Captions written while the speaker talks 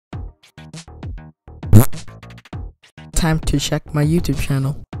time to check my YouTube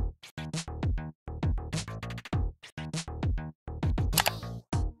channel.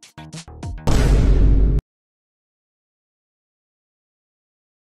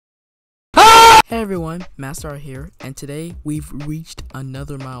 Hey everyone, MasterArt here, and today we've reached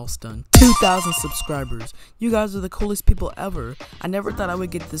another milestone. 2,000 subscribers. You guys are the coolest people ever. I never thought I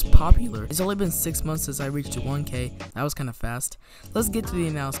would get this popular. It's only been 6 months since I reached 1K. That was kind of fast. Let's get to the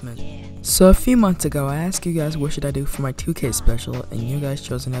announcement. So a few months ago, I asked you guys what should I do for my 2K special, and you guys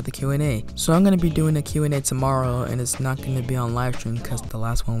chose another Q&A. So I'm going to be doing a Q&A tomorrow, and it's not going to be on live stream because the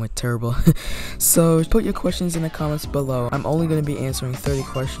last one went terrible. So put your questions in the comments below. I'm only going to be answering 30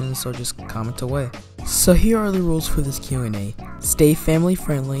 questions, so just comment away. So here are the rules for this Q&A. Stay family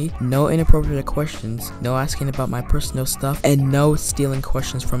friendly, no inappropriate questions, no asking about my personal stuff, and no stealing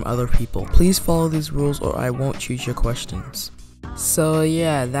questions from other people. Please follow these rules or I won't choose your questions. So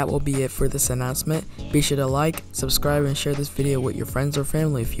yeah, that will be it for this announcement. Be sure to like, subscribe, and share this video with your friends or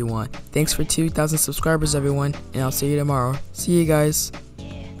family if you want. Thanks for 2,000 subscribers everyone, and I'll see you tomorrow. See you guys.